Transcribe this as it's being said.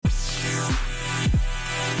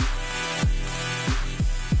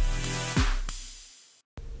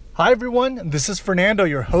Hi everyone, this is Fernando,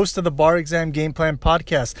 your host of the Bar Exam Game Plan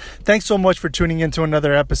Podcast. Thanks so much for tuning into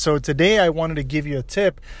another episode. Today I wanted to give you a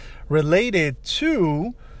tip related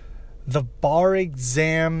to the bar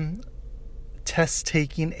exam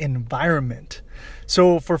test-taking environment.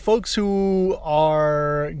 So for folks who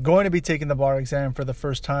are going to be taking the bar exam for the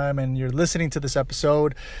first time and you're listening to this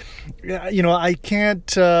episode, I can't,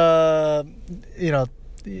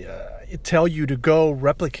 tell you to go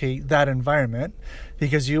replicate that environment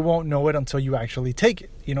because you won't know it until you actually take it.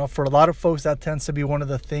 For a lot of folks, that tends to be one of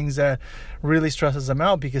the things that really stresses them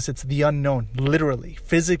out because it's the unknown. Literally,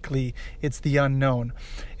 physically, it's the unknown.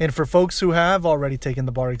 And for folks who have already taken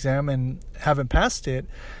the bar exam and haven't passed it,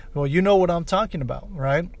 well, you know what I'm talking about,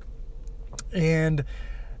 right? And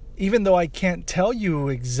even though I can't tell you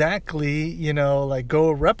exactly,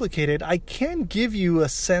 go replicate it, I can give you a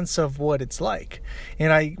sense of what it's like.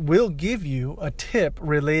 And I will give you a tip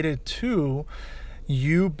related to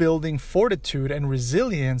you building fortitude and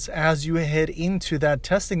resilience as you head into that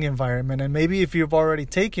testing environment. And maybe if you've already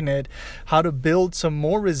taken it, how to build some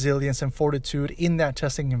more resilience and fortitude in that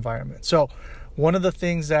testing environment. So one of the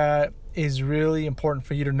things that is really important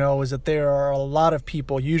for you to know is that there are a lot of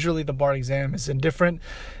people. Usually the bar exam is in different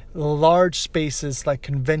large spaces like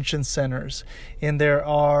convention centers, and there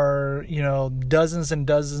are dozens and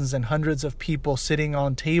dozens and hundreds of people sitting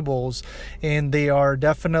on tables, and they are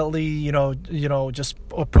definitely just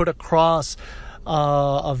put across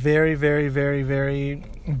a very, very, very, very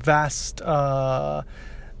vast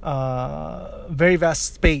very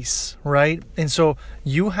vast space, right? And so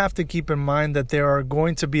you have to keep in mind that there are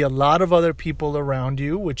going to be a lot of other people around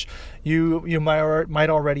you, which you might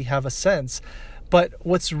already have a sense. But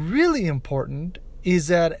what's really important is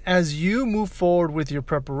that as you move forward with your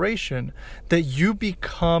preparation, that you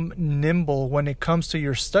become nimble when it comes to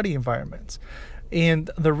your study environments.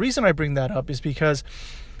 And the reason I bring that up is because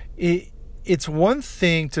it's one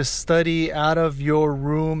thing to study out of your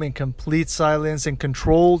room in complete silence and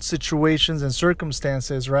controlled situations and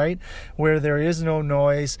circumstances, right? Where there is no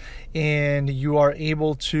noise and you are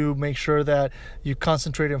able to make sure that you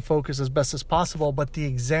concentrate and focus as best as possible. But the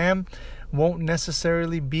exam won't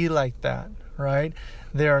necessarily be like that, right?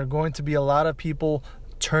 There are going to be a lot of people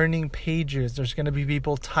turning pages. There's going to be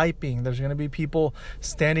people typing. There's going to be people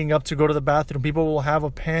standing up to go to the bathroom. People will have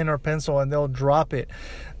a pen or pencil and they'll drop it.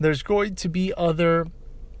 There's going to be other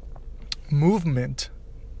movement,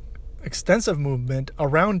 extensive movement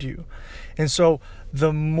around you. And so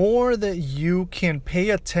the more that you can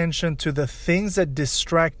pay attention to the things that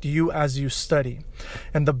distract you as you study,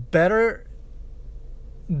 and the better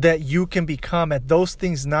that you can become at those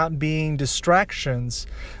things not being distractions,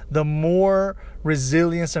 the more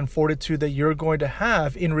resilience and fortitude that you're going to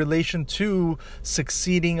have in relation to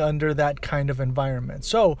succeeding under that kind of environment.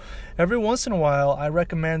 So every once in a while, I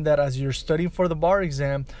recommend that as you're studying for the bar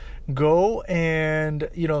exam, go and,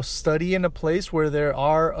 study in a place where there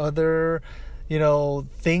are other,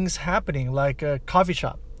 things happening, like a coffee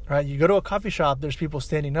shop. Right? You go to a coffee shop, there's people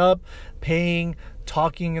standing up, paying,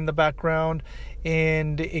 talking in the background,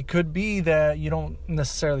 and it could be that you don't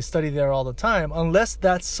necessarily study there all the time, unless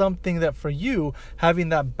that's something that for you, having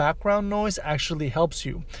that background noise actually helps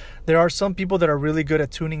you. There are some people that are really good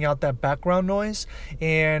at tuning out that background noise,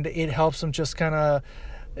 and it helps them just kind of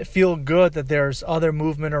feel good that there's other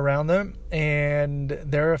movement around them, and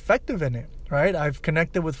they're effective in it, right? I've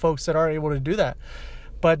connected with folks that are able to do that.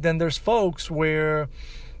 But then there's folks where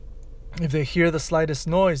if they hear the slightest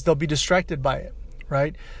noise, they'll be distracted by it,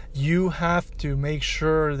 right? You have to make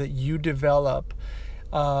sure that you develop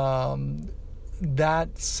that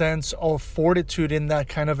sense of fortitude in that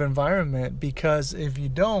kind of environment, because if you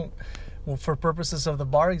don't, well, for purposes of the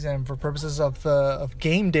bar exam, for purposes of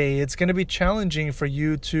game day, it's going to be challenging for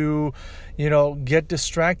you to, get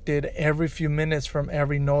distracted every few minutes from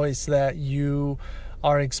every noise that you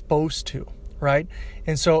are exposed to, right?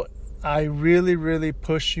 And so I really, really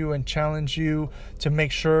push you and challenge you to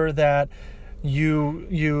make sure that you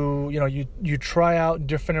try out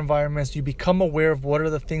different environments. You become aware of what are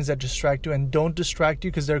the things that distract you and don't distract you,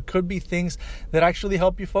 because there could be things that actually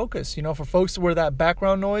help you focus. For folks where that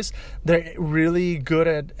background noise, they're really good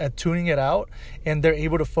at tuning it out and they're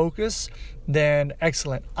able to focus, then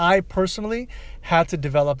excellent. I personally had to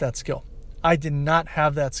develop that skill. I did not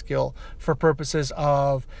have that skill for purposes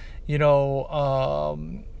of,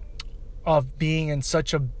 of being in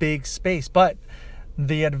such a big space. But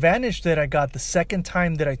the advantage that I got the second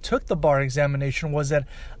time that I took the bar examination was that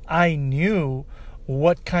I knew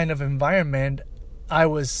what kind of environment I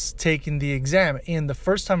was taking the exam. And the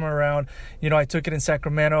first time around, I took it in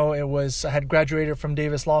Sacramento. I had graduated from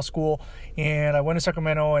Davis Law School, and I went to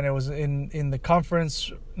Sacramento, and it was in the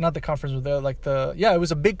conference, not the conference room, it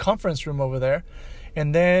was a big conference room over there.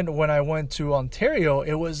 And then when I went to Ontario,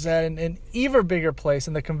 it was at an even bigger place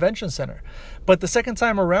in the convention center. But the second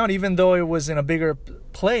time around, even though it was in a bigger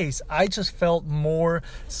place, I just felt more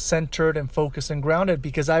centered and focused and grounded,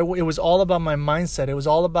 because it was all about my mindset. It was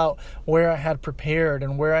all about where I had prepared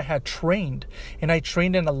and where I had trained. And I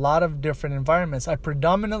trained in a lot of different environments. I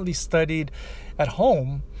predominantly studied at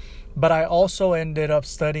home, but I also ended up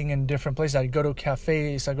studying in different places. I go to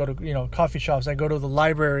cafes, I go to, coffee shops, I go to the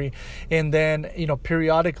library, and then,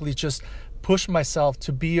 periodically just push myself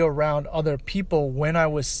to be around other people when I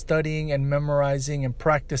was studying and memorizing and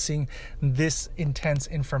practicing this intense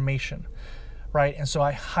information. Right? And so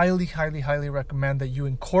I highly, highly, highly recommend that you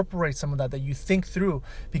incorporate some of that you think through,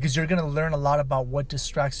 because you're going to learn a lot about what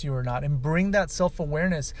distracts you or not, and bring that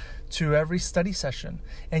self-awareness to every study session.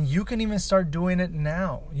 And you can even start doing it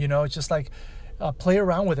now. It's just like play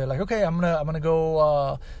around with it. Like, okay, I'm gonna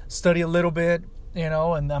go study a little bit, and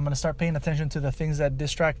I'm gonna start paying attention to the things that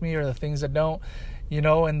distract me or the things that don't.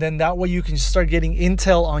 And then that way you can start getting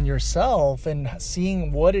intel on yourself and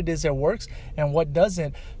seeing what it is that works and what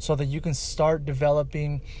doesn't, so that you can start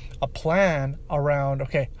developing a plan around,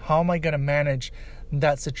 okay, how am I going to manage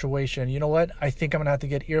that situation? You know what? I think I'm going to have to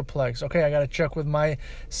get earplugs. Okay, I got to check with my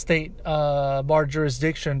state bar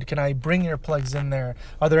jurisdiction. Can I bring earplugs in there?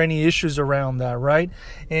 Are there any issues around that, right?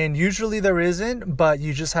 And usually there isn't, but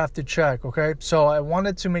you just have to check, okay? So I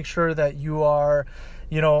wanted to make sure that you are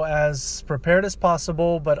as prepared as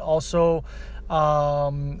possible, but also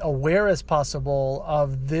aware as possible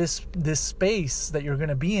of this space that you're going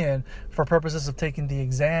to be in for purposes of taking the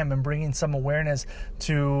exam, and bringing some awareness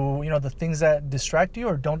to, the things that distract you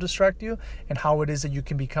or don't distract you, and how it is that you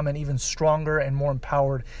can become an even stronger and more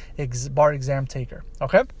empowered bar exam taker.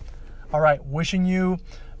 Okay? All right. Wishing you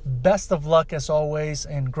best of luck as always,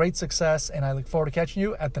 and great success. And I look forward to catching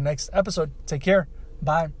you at the next episode. Take care.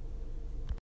 Bye.